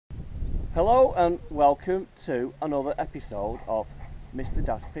Hello and welcome to another episode of Mr.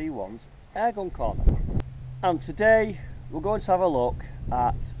 Das P1's Airgun Corner. And today we're going to have a look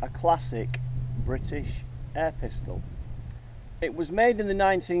at a classic British air pistol. It was made in the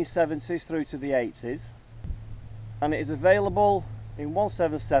 1970s through to the 80s and it is available in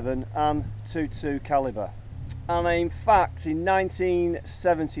 177 and 22 caliber. And in fact in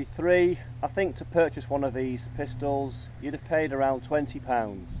 1973 I think to purchase one of these pistols you'd have paid around £20.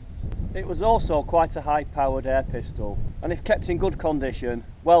 It was also quite a high-powered air pistol, and if kept in good condition,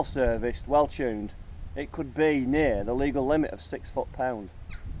 well serviced, well tuned, it could be near the legal limit of 6 foot-pound.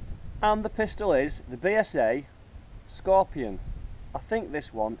 And the pistol is the BSA Scorpion. I think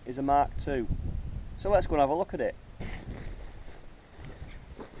this one is a Mark II. So let's go and have a look at it.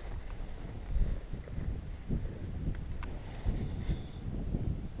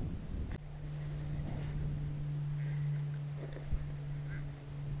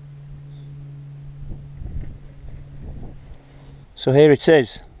 So here it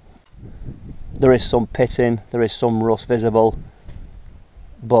is. There is some pitting, there is some rust visible,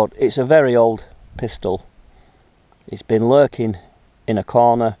 but it's a very old pistol. It's been lurking in a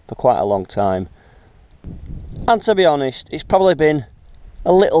corner for quite a long time, and to be honest, it's probably been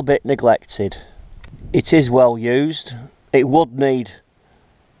a little bit neglected. It is well used. It would need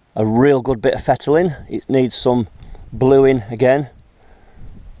a real good bit of fettling. It needs some bluing again.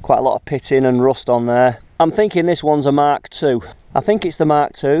 Quite a lot of pitting and rust on there. I'm thinking this one's a Mark II. I think it's the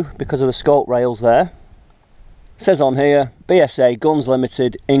Mark II because of the scope rails there. It says on here, BSA Guns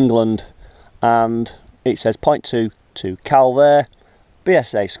Limited, England, and it says .22 cal there.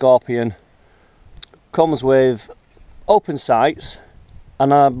 BSA Scorpion. Comes with open sights,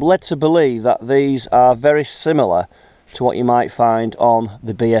 and I'm led to believe that these are very similar to what you might find on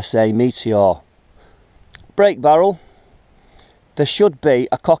the BSA Meteor. Brake barrel. There should be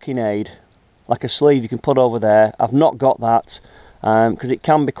a cocking aid, like a sleeve you can put over there. I've not got that because it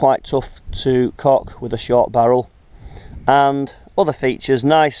can be quite tough to cock with a short barrel. And other features,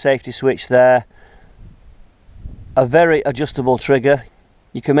 nice safety switch there, a very adjustable trigger.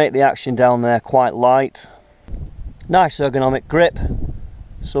 You can make the action down there quite light. Nice ergonomic grip,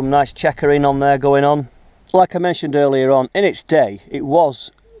 some nice checkering on there going on. Like I mentioned earlier on, in its day it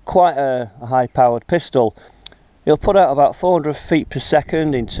was quite a high powered pistol. It'll put out about 400 feet per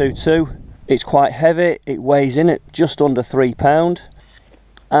second in 2.2. It's quite heavy, it weighs in at just under £3,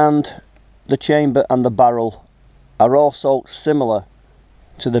 and the chamber and the barrel are also similar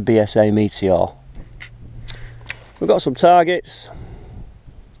to the BSA Meteor. We've got some targets,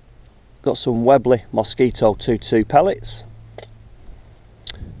 got some Webley Mosquito 2.2 pellets.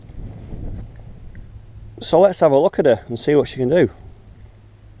 So let's have a look at her and see what she can do.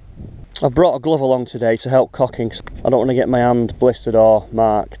 I've brought a glove along today to help cocking. I don't want to get my hand blistered or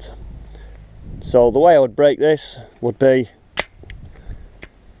marked. So the way I would break this would be,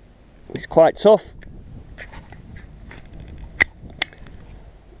 it's quite tough.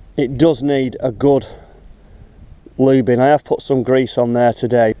 It does need a good lubing. I have put some grease on there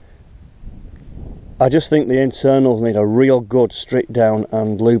today. I just think the internals need a real good strip down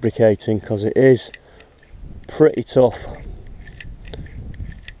and lubricating because it is pretty tough.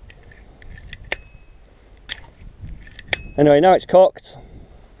 Anyway, now it's cocked.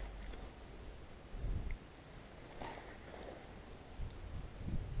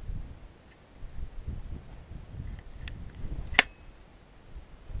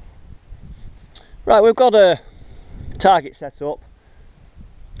 Right, we've got a target set up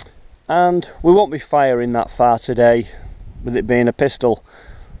and we won't be firing that far today with it being a pistol.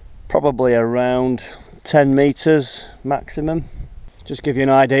 Probably around 10 metres maximum. Just give you an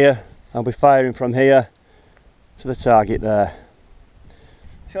idea, I'll be firing from here to the target there.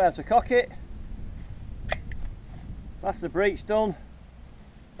 Show you how to cock it. That's the breech done,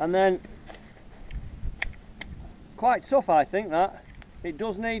 and then quite tough I think that. It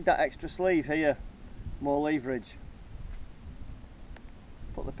does need that extra sleeve here, more leverage.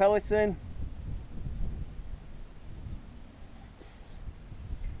 Put the pellet in.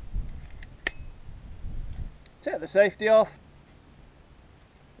 Take the safety off.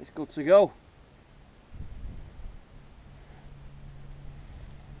 It's good to go.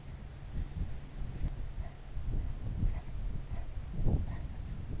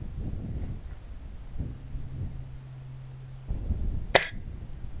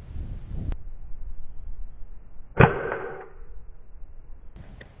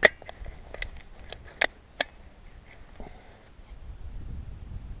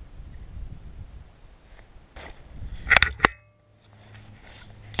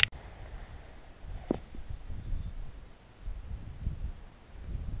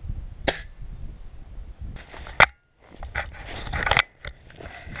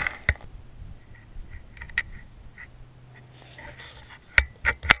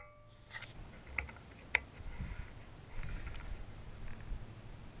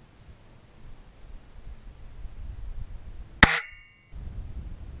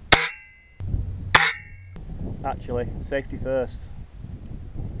 actually. Safety first.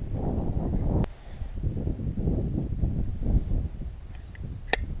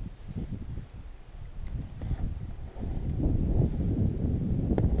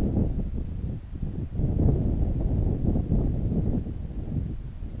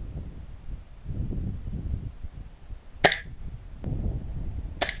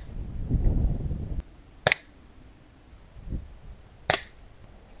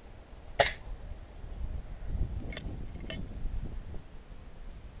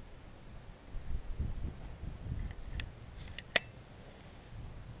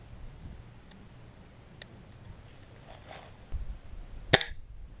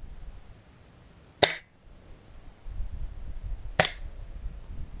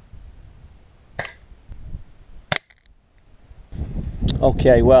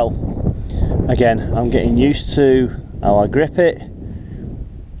 Okay, well, again, I'm getting used to how I grip it,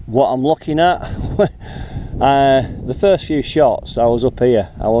 what I'm looking at. The first few shots I was up here,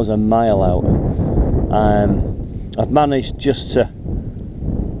 I was a mile out. I've managed just to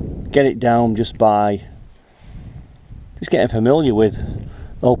get it down just by just getting familiar with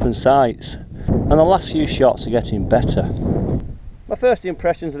open sights, and the last few shots are getting better. My first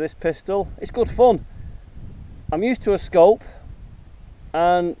impressions of this pistol, it's good fun. I'm used to a scope,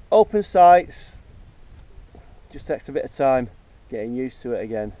 and open sights just takes a bit of time getting used to it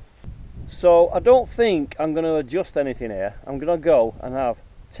again. So I don't think I'm going to adjust anything here. I'm going to go and have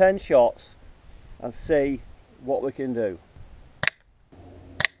 10 shots and see what we can do.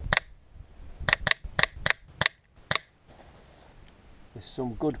 There's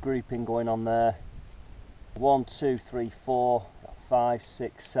some good grouping going on there. 1, 2, 3, 4, 5,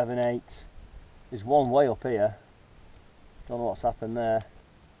 6, 7, 8. There's one way up here. Don't know what's happened there.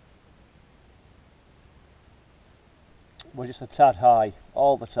 We're just a tad high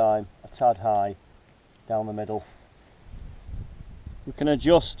all the time, a tad high down the middle. We can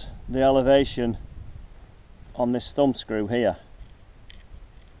adjust the elevation on this thumb screw here.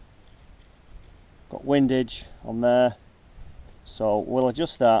 Got windage on there, so we'll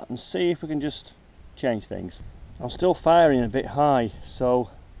adjust that and see if we can just change things. I'm still firing a bit high,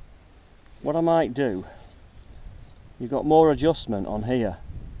 so what I might do, you've got more adjustment on here.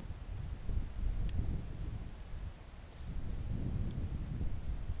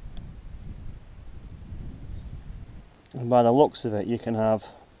 And by the looks of it, you can have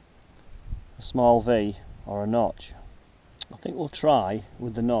a small V or a notch. I think we'll try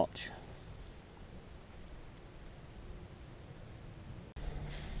with the notch.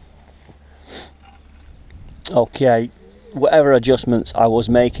 Okay, whatever adjustments I was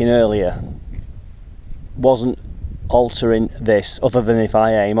making earlier wasn't altering this, other than if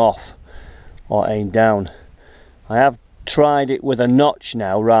I aim off or aim down. I have tried it with a notch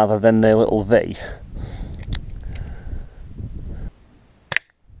now rather than the little V.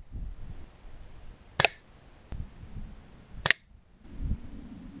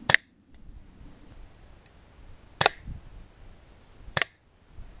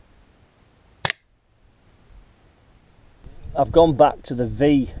 I've gone back to the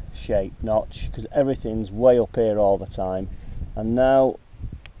V-shaped notch because everything's way up here all the time, and now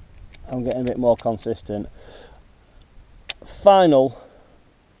I'm getting a bit more consistent. Final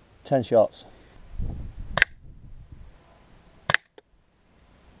 10 shots.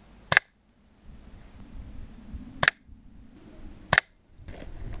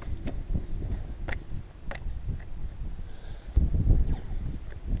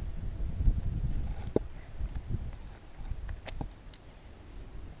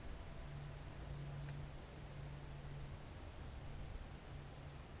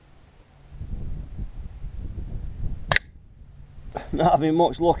 Not having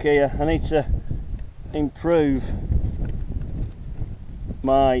much luck here. I need to improve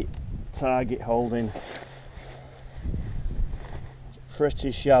my target holding. It's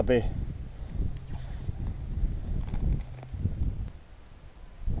pretty shabby.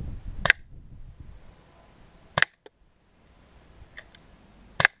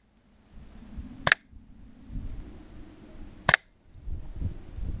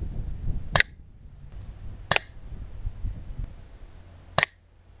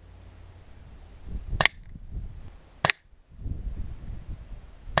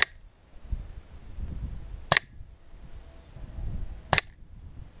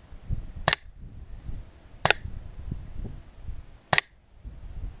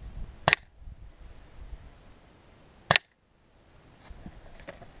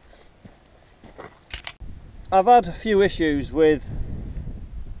 I've had a few issues with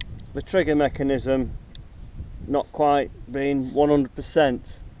the trigger mechanism not quite being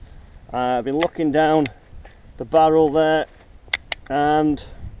 100%. I've been looking down the barrel there, and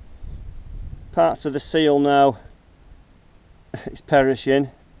parts of the seal now it's perishing.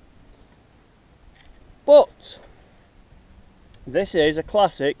 But this is a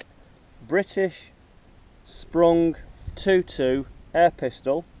classic British sprung 2.2 air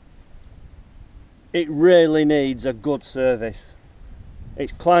pistol. It really needs a good service.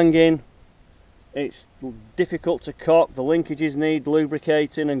 It's clanging, it's difficult to cock, the linkages need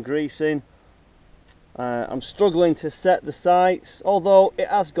lubricating and greasing. I'm struggling to set the sights, although it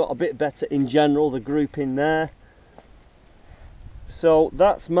has got a bit better in general, the grouping there. So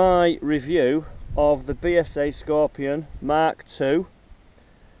that's my review of the BSA Scorpion Mark II.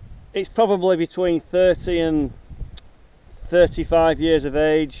 It's probably between 30 and 35 years of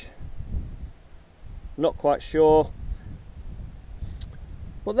age, not quite sure.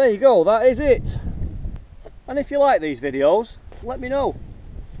 But there you go, that is it. And if you like these videos, let me know,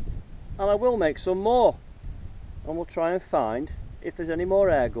 and I will make some more, and we'll try and find if there's any more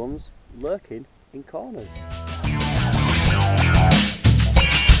air guns lurking in corners.